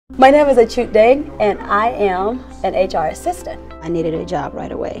My name is Achut and I am an HR assistant. I needed a job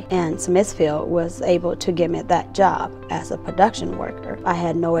right away, and Smithfield was able to give me that job as a production worker. I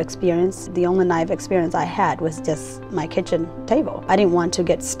had no experience. The only knife experience I had was just my kitchen table. I didn't want to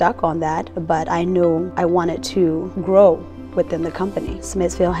get stuck on that, but I knew I wanted to grow within the company.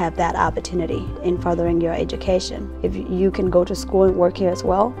 Smithfield have that opportunity in furthering your education. If you can go to school and work here as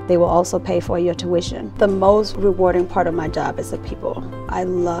well, they will also pay for your tuition. The most rewarding part of my job is the people. I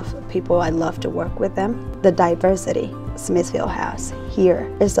love people, I love to work with them. The diversity Smithfield has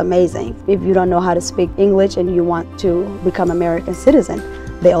here is amazing. If you don't know how to speak English and you want to become American citizen,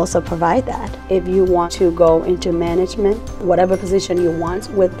 they also provide that. If you want to go into management, whatever position you want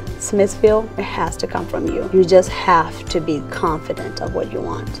with Smithfield, it has to come from you. You just have to be confident of what you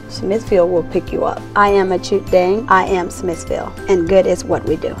want. Smithfield will pick you up. I am Achut. I am Smithfield, and good is what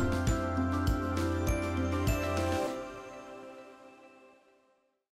we do.